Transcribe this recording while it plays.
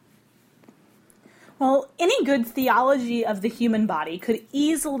Well, any good theology of the human body could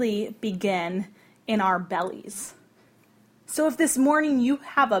easily begin in our bellies. So if this morning you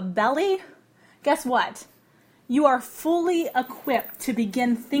have a belly, guess what? You are fully equipped to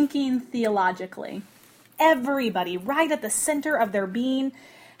begin thinking theologically. Everybody, right at the center of their being,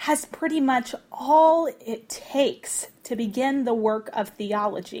 has pretty much all it takes to begin the work of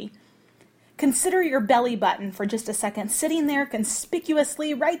theology. Consider your belly button for just a second, sitting there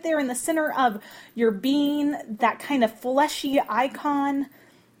conspicuously right there in the center of your being, that kind of fleshy icon.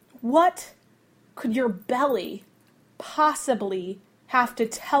 What could your belly possibly have to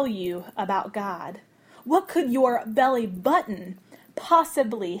tell you about God? What could your belly button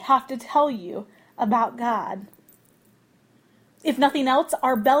possibly have to tell you about God? If nothing else,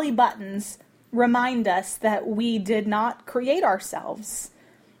 our belly buttons remind us that we did not create ourselves.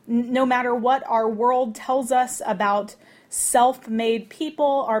 No matter what our world tells us about self-made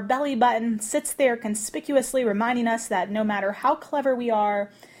people, our belly button sits there conspicuously reminding us that no matter how clever we are,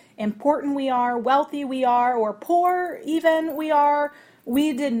 important we are, wealthy we are, or poor even we are,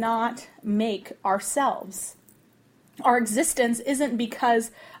 we did not make ourselves. Our existence isn't because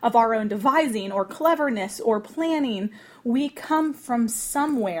of our own devising or cleverness or planning. We come from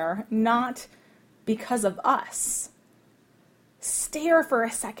somewhere, not because of us. Stare for a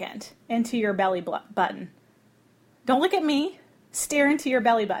second into your belly button. Don't look at me. Stare into your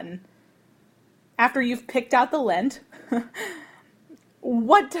belly button. After you've picked out the lint,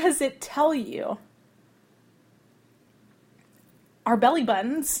 what does it tell you? Our belly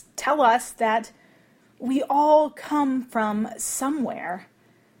buttons tell us that we all come from somewhere.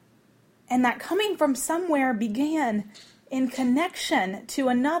 And that coming from somewhere began in connection to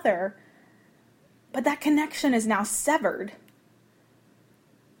another, but that connection is now severed.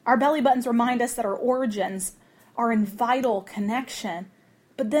 Our belly buttons remind us that our origins are in vital connection,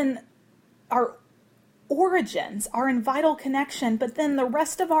 but then our origins are in vital connection, but then the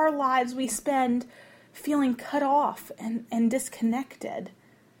rest of our lives we spend feeling cut off and disconnected.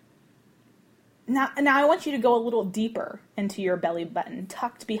 Now I want you to go a little deeper into your belly button,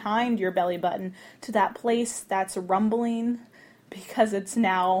 tucked behind your belly button, to that place that's rumbling because it's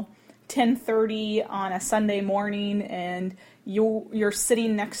now 10:30 on a Sunday morning and you're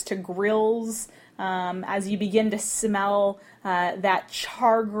sitting next to grills as you begin to smell that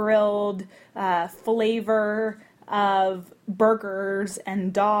char-grilled flavor of burgers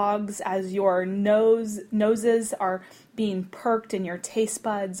and dogs, as your noses are being perked and your taste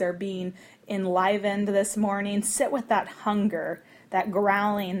buds are being enlivened this morning. Sit with that hunger, that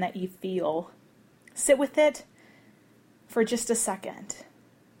growling that you feel. Sit with it for just a second.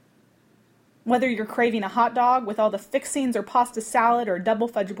 Whether you're craving a hot dog with all the fixings or pasta salad or double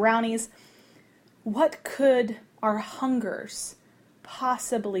fudge brownies, what could our hungers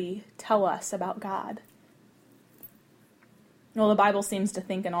possibly tell us about God? Well, the Bible seems to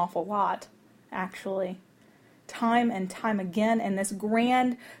think an awful lot, actually. Time and time again in this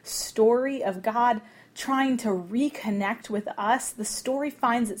grand story of God trying to reconnect with us, the story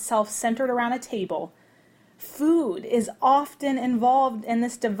finds itself centered around a table. Food is often involved in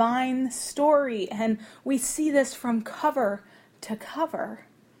this divine story, and we see this from cover to cover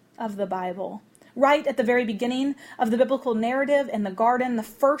of the Bible. Right at the very beginning of the biblical narrative in the garden, the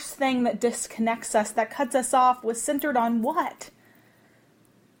first thing that disconnects us, that cuts us off, was centered on what?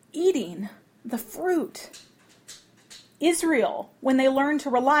 Eating the fruit. Israel, when they learned to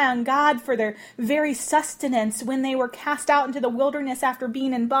rely on God for their very sustenance, when they were cast out into the wilderness after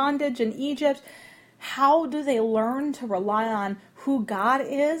being in bondage in Egypt, how do they learn to rely on who God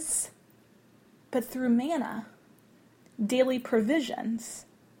is? But through manna, daily provisions.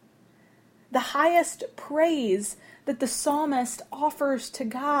 The highest praise that the psalmist offers to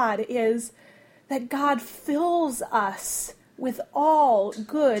God is that God fills us with all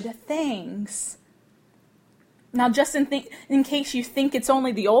good things. Now, just in case you think it's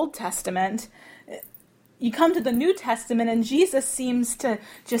only the Old Testament, you come to the New Testament and Jesus seems to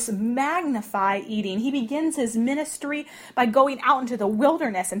just magnify eating. He begins his ministry by going out into the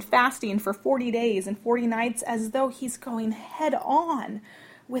wilderness and fasting for 40 days and 40 nights as though he's going head on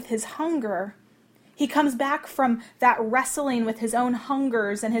with his hunger. He comes back from that wrestling with his own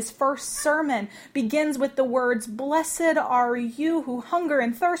hungers, and his first sermon begins with the words, "Blessed are you who hunger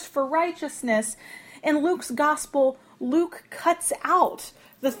and thirst for righteousness." In Luke's gospel, Luke cuts out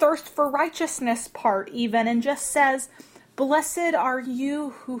the thirst for righteousness part even and just says, "Blessed are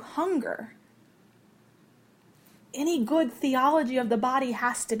you who hunger." Any good theology of the body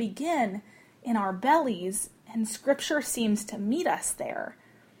has to begin in our bellies, and Scripture seems to meet us there.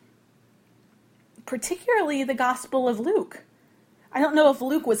 Particularly the Gospel of Luke. I don't know if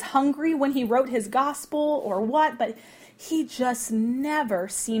Luke was hungry when he wrote his gospel or what, but he just never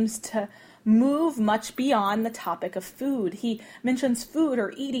seems to move much beyond the topic of food. He mentions food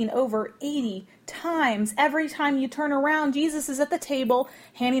or eating over 80 times. Every time you turn around, Jesus is at the table,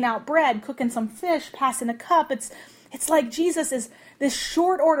 handing out bread, cooking some fish, passing a cup. It's like Jesus is this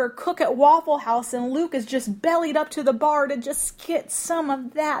short order cook at Waffle House, and Luke is just bellied up to the bar to just get some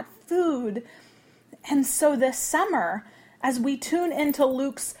of that food. And so this summer, as we tune into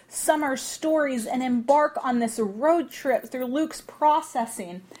Luke's summer stories and embark on this road trip through Luke's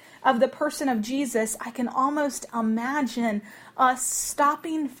processing of the person of Jesus, I can almost imagine us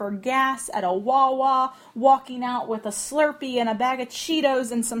stopping for gas at a Wawa, walking out with a Slurpee and a bag of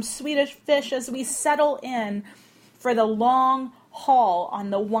Cheetos and some Swedish fish as we settle in for the long haul on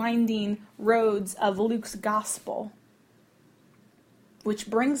the winding roads of Luke's gospel. Which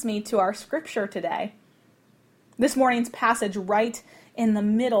brings me to our scripture today. This morning's passage right in the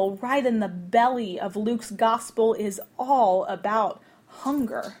middle, right in the belly of Luke's gospel, is all about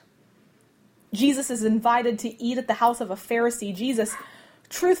hunger. Jesus is invited to eat at the house of a Pharisee. Jesus,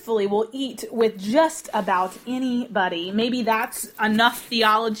 truthfully, will eat with just about anybody. Maybe that's enough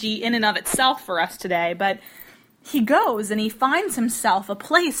theology in and of itself for us today, but he goes and he finds himself a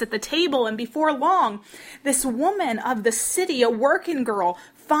place at the table, and before long, this woman of the city, a working girl,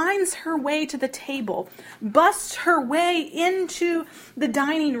 finds her way to the table, busts her way into the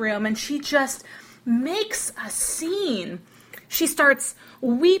dining room, and she just makes a scene. She starts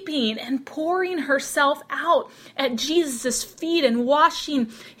weeping and pouring herself out at Jesus' feet and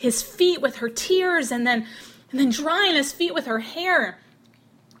washing his feet with her tears and then drying his feet with her hair.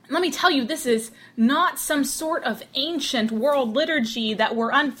 Let me tell you, this is not some sort of ancient world liturgy that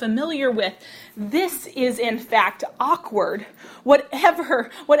we're unfamiliar with. This is, in fact, awkward.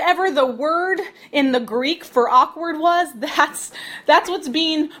 Whatever the word in the Greek for awkward was, that's what's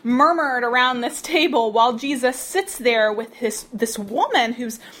being murmured around this table while Jesus sits there with this woman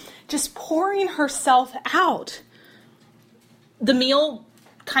who's just pouring herself out. The meal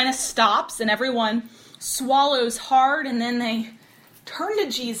kind of stops and everyone swallows hard, and then they turn to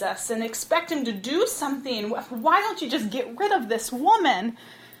Jesus and expect him to do something. Why don't you just get rid of this woman?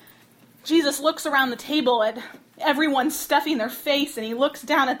 Jesus looks around the table at everyone stuffing their face, and he looks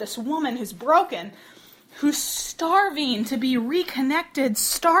down at this woman who's broken, who's starving to be reconnected,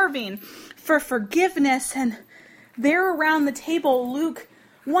 starving for forgiveness. And there around the table, Luke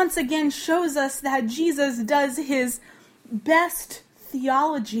once again shows us that Jesus does his best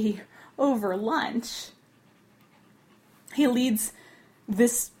theology over lunch. He leads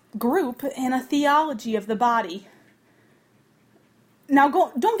this group in a theology of the body. Now,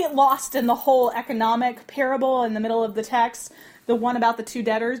 don't get lost in the whole economic parable in the middle of the text, the one about the two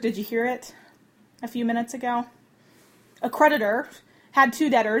debtors. Did you hear it a few minutes ago? A creditor had two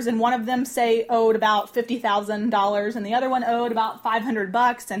debtors, and one of them, say, owed about $50,000, and the other one owed about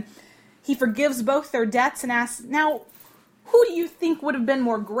 $500, and he forgives both their debts and asks, now, who do you think would have been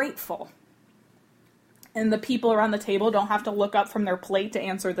more grateful? And the people around the table don't have to look up from their plate to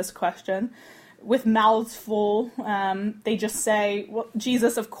answer this question. With mouths full, they just say, well,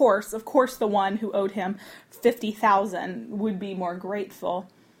 Jesus, of course the one who owed him $50,000 would be more grateful.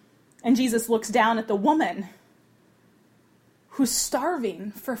 And Jesus looks down at the woman who's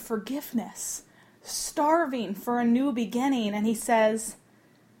starving for forgiveness, starving for a new beginning, and he says,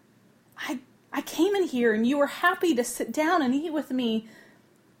 I came in here and you were happy to sit down and eat with me,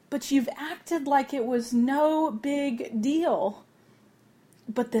 but you've acted like it was no big deal.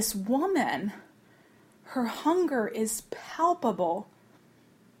 But this woman, her hunger is palpable.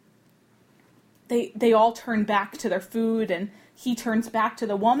 They all turn back to their food, and he turns back to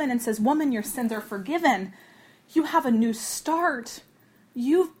the woman and says, woman, your sins are forgiven. You have a new start.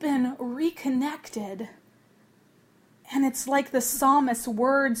 You've been reconnected. And it's like the psalmist's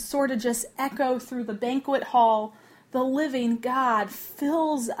words sort of just echo through the banquet hall. The living God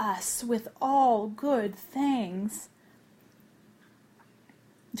fills us with all good things.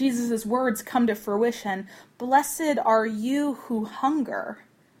 Jesus' words come to fruition. Blessed are you who hunger.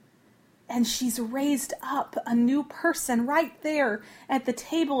 And she's raised up a new person right there at the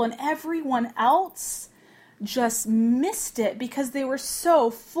table, and everyone else just missed it because they were so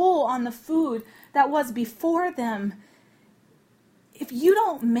full on the food that was before them. If you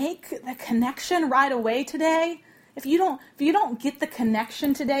don't make the connection right away today, if you don't get the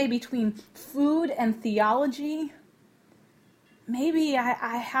connection today between food and theology, maybe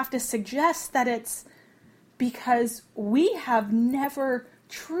I have to suggest that it's because we have never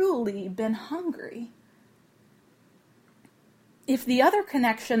truly been hungry. If the other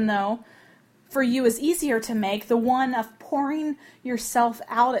connection, though, for you is easier to make, the one of pouring yourself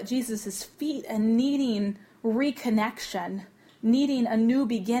out at Jesus' feet and needing reconnection, needing a new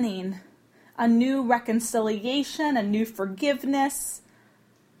beginning, a new reconciliation, a new forgiveness.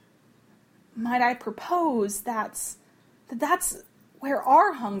 Might I propose that's where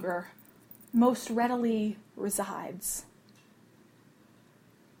our hunger most readily resides.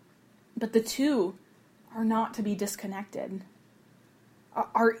 But the two are not to be disconnected.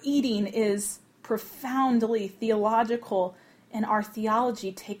 Our eating is profoundly theological, and our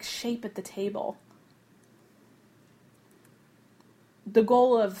theology takes shape at the table. The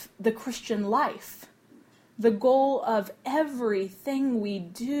goal of the Christian life, the goal of everything we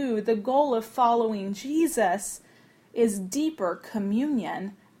do, the goal of following Jesus is deeper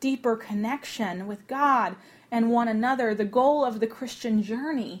communion, deeper connection with God and one another. The goal of the Christian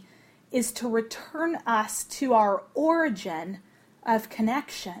journey is to return us to our origin of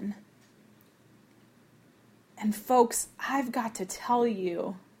connection. And folks, I've got to tell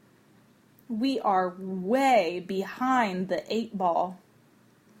you, we are way behind the 8 ball.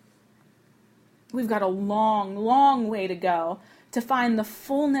 We've got a long, long way to go to find the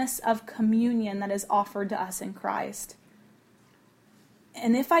fullness of communion that is offered to us in Christ.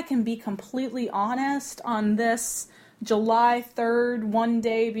 And if I can be completely honest, on this July 3rd, one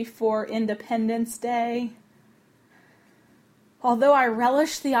day before Independence Day, although I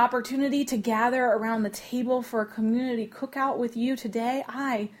relish the opportunity to gather around the table for a community cookout with you today,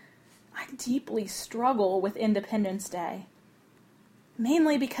 I deeply struggle with Independence Day.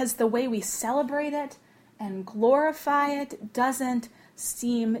 Mainly because the way we celebrate it and glorify it doesn't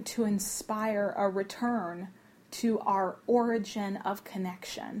seem to inspire a return to our origin of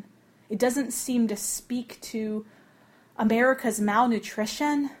connection. It doesn't seem to speak to America's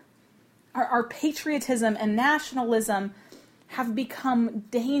malnutrition. Our patriotism and nationalism have become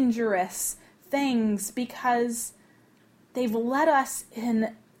dangerous things because they've led us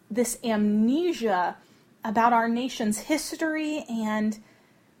in this amnesia about our nation's history, and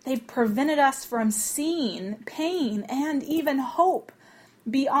they've prevented us from seeing pain and even hope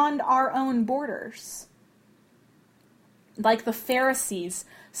beyond our own borders. Like the Pharisees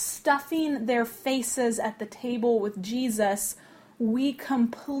stuffing their faces at the table with Jesus, we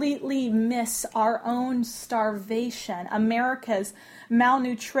completely miss our own starvation, America's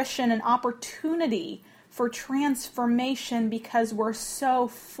malnutrition, and opportunity for transformation because we're so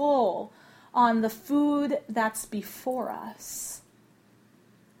full on the food that's before us.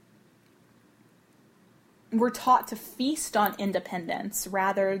 We're taught to feast on independence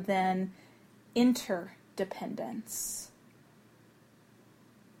rather than interdependence.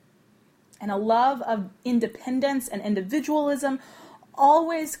 And a love of independence and individualism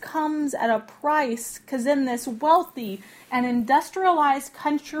always comes at a price, because in this wealthy and industrialized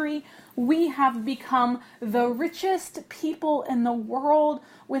country, we have become the richest people in the world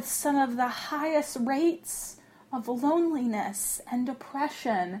with some of the highest rates of loneliness and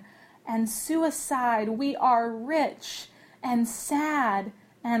depression and suicide. We are rich and sad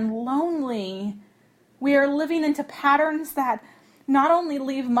and lonely. We are living into patterns that not only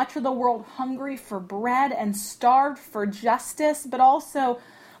leave much of the world hungry for bread and starved for justice, but also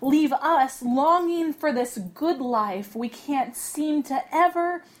leave us longing for this good life we can't seem to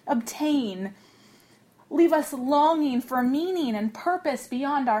ever obtain. Leave us longing for meaning and purpose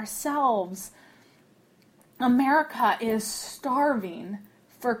beyond ourselves. America is starving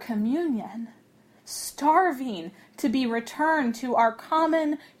for communion, starving to be returned to our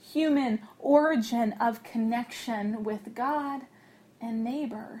common human origin of connection with God and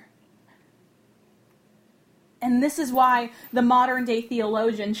neighbor. And this is why the modern day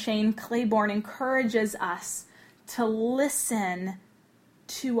theologian Shane Claiborne encourages us to listen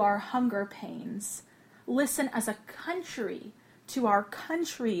to our hunger pains. Listen as a country to our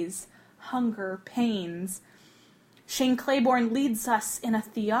country's hunger pains. Shane Claiborne leads us in a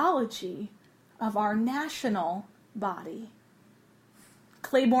theology of our national body.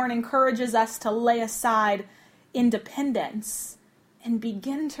 Claiborne encourages us to lay aside independence and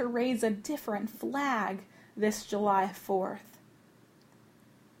begin to raise a different flag this July 4th.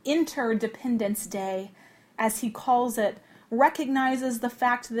 Interdependence Day, as he calls it, recognizes the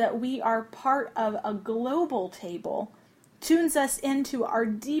fact that we are part of a global table, tunes us into our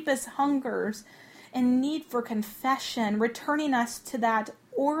deepest hungers and need for confession, returning us to that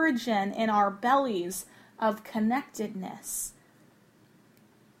origin in our bellies of connectedness.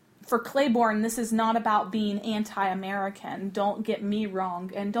 For Claiborne, this is not about being anti-American. Don't get me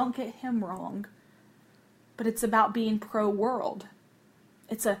wrong, and don't get him wrong. But it's about being pro-world.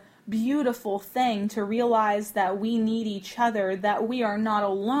 It's a beautiful thing to realize that we need each other, that we are not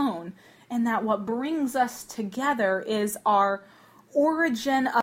alone, and that what brings us together is our origin